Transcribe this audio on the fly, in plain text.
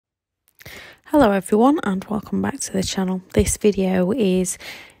Hello everyone and welcome back to the channel. This video is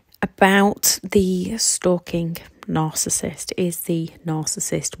about the stalking narcissist. Is the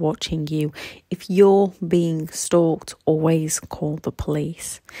narcissist watching you? If you're being stalked, always call the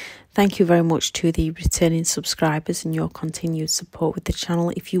police. Thank you very much to the returning subscribers and your continued support with the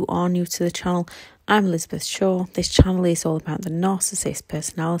channel. If you are new to the channel, I'm Elizabeth Shaw. This channel is all about the narcissist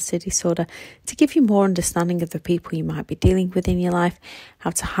personality disorder to give you more understanding of the people you might be dealing with in your life, how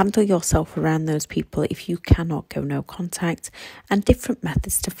to handle yourself around those people if you cannot go no contact, and different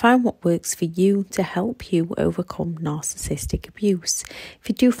methods to find what works for you to help you overcome narcissistic abuse. If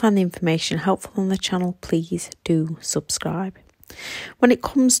you do find the information helpful on the channel, please do subscribe. When it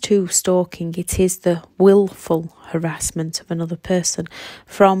comes to stalking, it is the willful harassment of another person,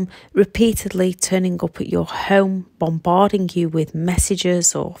 from repeatedly turning up at your home, bombarding you with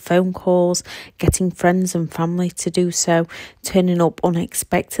messages or phone calls, getting friends and family to do so, turning up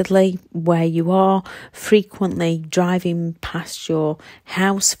unexpectedly where you are, frequently driving past your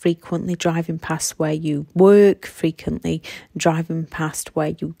house, frequently driving past where you work, frequently driving past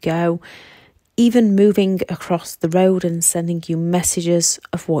where you go, even moving across the road and sending you messages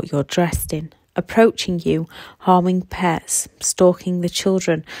of what you're dressed in, approaching you, harming pets, stalking the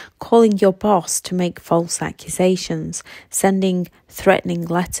children, calling your boss to make false accusations, sending threatening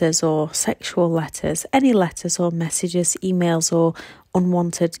letters or sexual letters, any letters or messages, emails or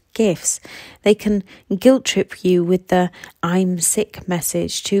unwanted gifts. They can guilt trip you with the "I'm sick"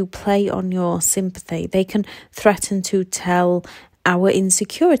 message to play on your sympathy. They can threaten to tell our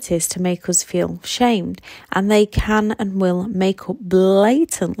insecurities to make us feel shamed, and they can and will make up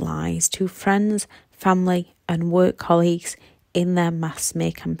blatant lies to friends, family and work colleagues in their mass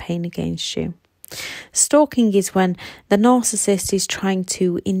smear campaign against you. Stalking is when the narcissist is trying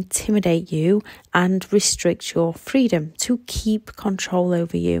to intimidate you and restrict your freedom to keep control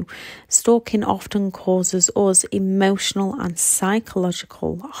over you. Stalking often causes us emotional and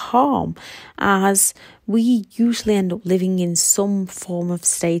psychological harm, as we usually end up living in some form of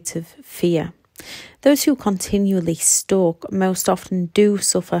state of fear. Those who continually stalk most often do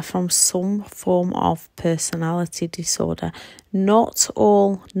suffer from some form of personality disorder. Not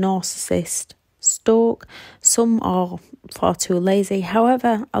all narcissists stalk. Some are far too lazy.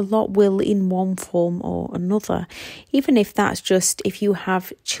 However, a lot will in one form or another. Even if that's just if you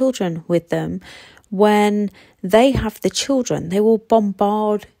have children with them, when they have the children, they will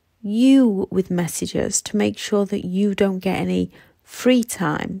bombard you with messages to make sure that you don't get any free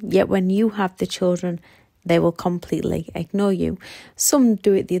time. Yet when you have the children, they will completely ignore you. Some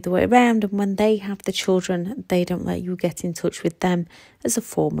do it the other way around, and when they have the children, they don't let you get in touch with them as a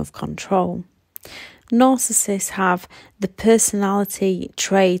form of control. Narcissists have the personality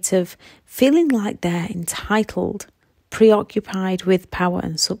trait of feeling like they're entitled, preoccupied with power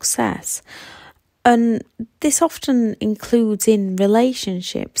and success. And this often includes in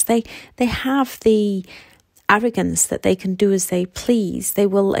relationships. They have the arrogance that they can do as they please. They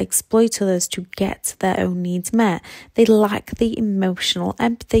will exploit others to get their own needs met. They lack the emotional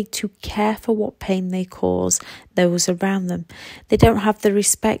empathy to care for what pain they cause those around them. They don't have the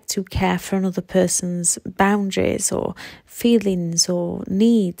respect to care for another person's boundaries or feelings or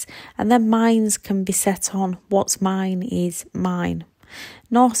needs, and their minds can be set on what's mine is mine.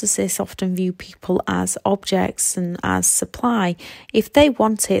 Narcissists often view people as objects and as supply. If they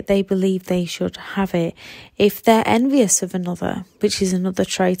want it, they believe they should have it. If they're envious of another, which is another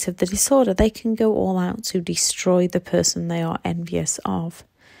trait of the disorder, they can go all out to destroy the person they are envious of.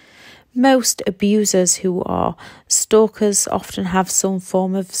 Most abusers who are stalkers often have some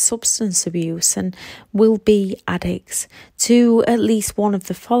form of substance abuse and will be addicts to at least one of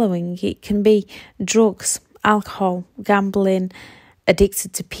the following. It can be drugs, alcohol, gambling,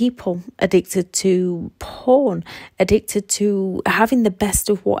 addicted to people, addicted to porn, addicted to having the best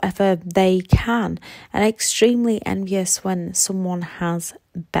of whatever they can, and extremely envious when someone has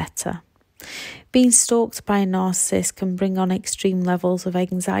better. Being stalked by a narcissist can bring on extreme levels of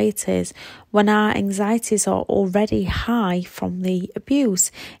anxieties. When our anxieties are already high from the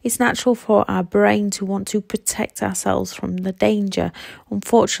abuse, it's natural for our brain to want to protect ourselves from the danger.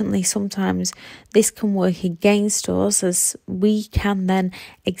 Unfortunately, sometimes this can work against us, as we can then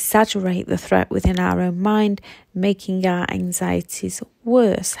exaggerate the threat within our own mind, making our anxieties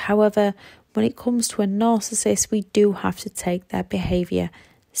worse. However, when it comes to a narcissist, we do have to take their behaviour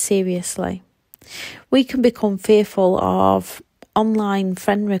seriously. We can become fearful of online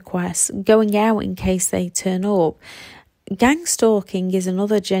friend requests, going out in case they turn up. Gang stalking is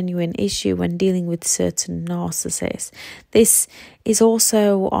another genuine issue when dealing with certain narcissists. This is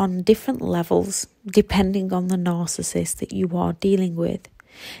also on different levels depending on the narcissist that you are dealing with.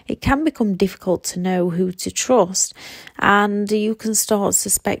 It can become difficult to know who to trust, and you can start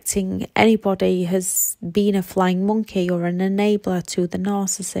suspecting anybody has been a flying monkey or an enabler to the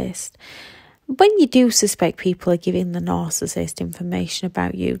narcissist. When you do suspect people are giving the narcissist information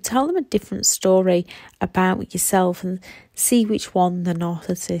about you, tell them a different story about yourself and see which one the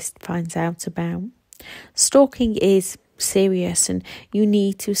narcissist finds out about. Stalking is serious and you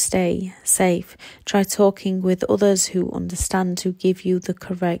need to stay safe. Try talking with others who understand, who give you the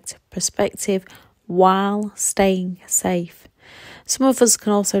correct perspective while staying safe. Some of us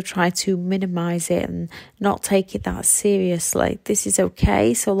can also try to minimise it and not take it that seriously. This is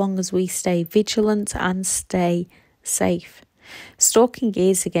okay so long as we stay vigilant and stay safe. Stalking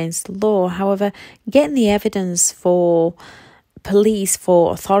is against the law. However, getting the evidence for police,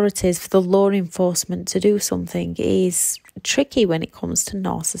 for authorities, for the law enforcement to do something is tricky when it comes to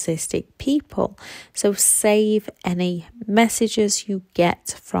narcissistic people. So save any messages you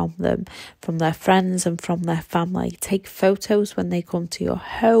get from them, from their friends and from their family. Take photos when they come to your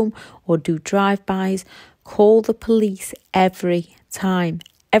home or do drive-bys. Call the police every time,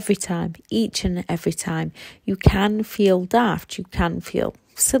 each and every time. You can feel daft, you can feel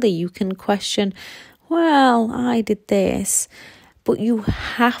silly, you can question, well, I did this, but you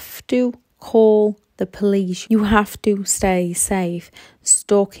have to call the police. You have to stay safe.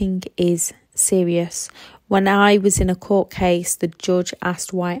 Stalking is serious. When I was in a court case, the judge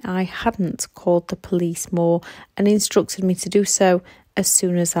asked why I hadn't called the police more and instructed me to do so as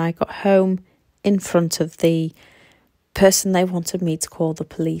soon as I got home in front of the person they wanted me to call the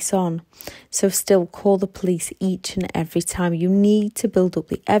police on. So still call the police each and every time. You need to build up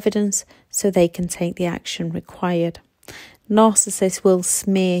the evidence so they can take the action required. Narcissists will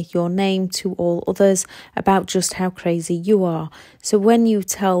smear your name to all others about just how crazy you are. So when you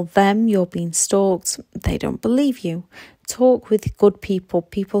tell them you're being stalked, they don't believe you. Talk with good people,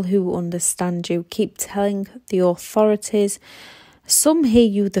 people who understand you. Keep telling the authorities. Some hear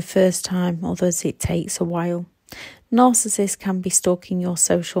you the first time, others it takes a while. Narcissists can be stalking your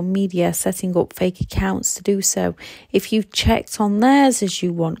social media, setting up fake accounts to do so. If you've checked on theirs as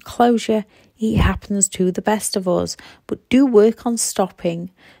you want closure, it happens to the best of us. But do work on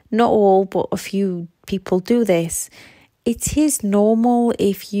stopping. Not all, but a few people do this. It is normal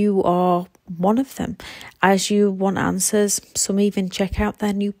if you are one of them. As you want answers, some even check out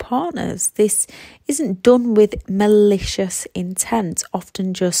their new partners. This isn't done with malicious intent,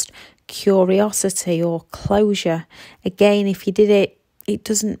 often just curiosity or closure. Again, if you did it, it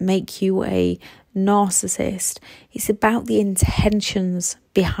doesn't make you a narcissist. It's about the intentions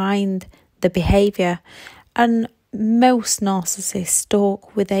behind the behaviour. And most narcissists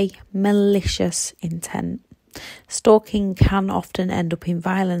stalk with a malicious intent. Stalking can often end up in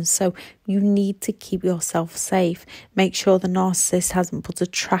violence, so you need to keep yourself safe. Make sure the narcissist hasn't put a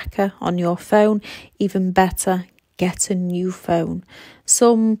tracker on your phone. Even better, get a new phone.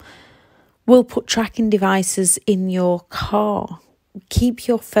 Some will put tracking devices in your car. Keep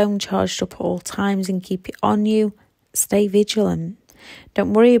your phone charged up at all times and keep it on you. Stay vigilant.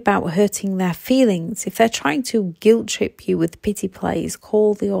 Don't worry about hurting their feelings. If they're trying to guilt trip you with pity plays,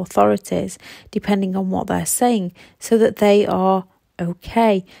 call the authorities, depending on what they're saying, so that they are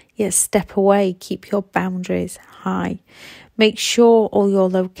okay. Yet step away, keep your boundaries high. Make sure all your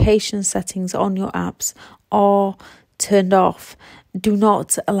location settings on your apps are turned off. Do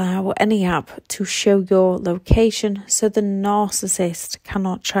not allow any app to show your location so the narcissist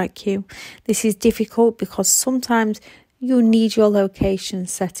cannot track you. This is difficult because sometimes you need your location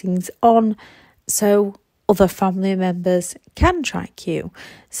settings on so other family members can track you.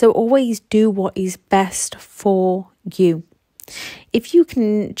 So always do what is best for you. If you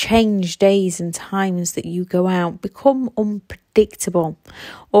can change days and times that you go out, become unpredictable,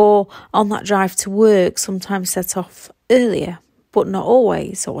 or on that drive to work, sometimes set off earlier, but not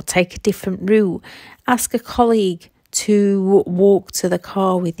always, or take a different route. Ask a colleague to walk to the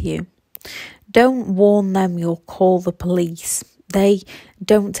car with you. Don't warn them you'll call the police. They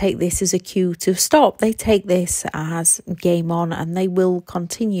don't take this as a cue to stop. They take this as game on and they will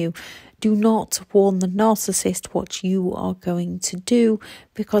continue. Do not warn the narcissist what you are going to do,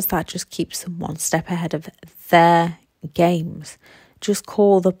 because that just keeps them one step ahead of their games. Just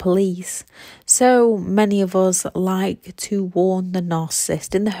call the police. So many of us like to warn the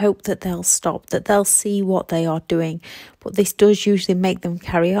narcissist in the hope that they'll stop, that they'll see what they are doing. But this does usually make them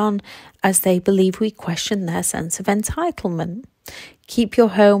carry on, as they believe we question their sense of entitlement. Keep your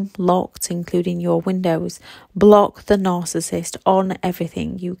home locked, including your windows. Block the narcissist on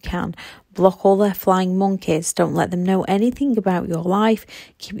everything you can. Block all their flying monkeys. Don't let them know anything about your life.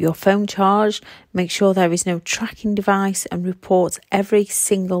 Keep your phone charged. Make sure there is no tracking device and report every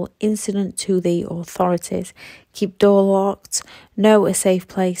single incident to the authorities. Keep door locked. Know a safe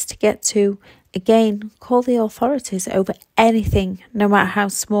place to get to. Again, call the authorities over anything, no matter how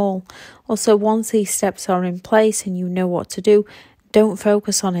small. Also, once these steps are in place and you know what to do, don't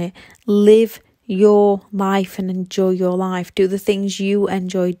focus on it. Live your life and enjoy your life. Do the things you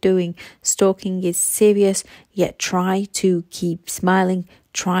enjoy doing. Stalking is serious, yet try to keep smiling.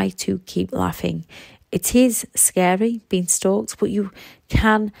 Try to keep laughing. It is scary being stalked, but you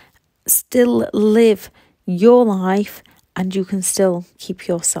can still live your life and you can still keep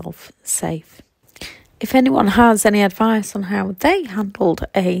yourself safe. If anyone has any advice on how they handled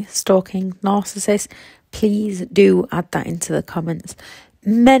a stalking narcissist, please do add that into the comments.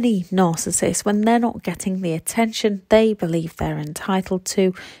 Many narcissists, when they're not getting the attention they believe they're entitled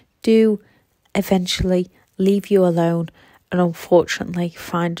to, do eventually leave you alone and unfortunately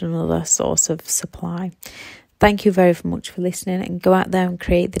find another source of supply. Thank you very much for listening, and go out there and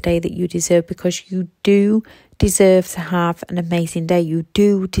create the day that you deserve, because you do deserve to have an amazing day. You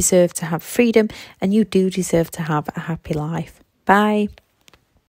do deserve to have freedom, and you do deserve to have a happy life. Bye.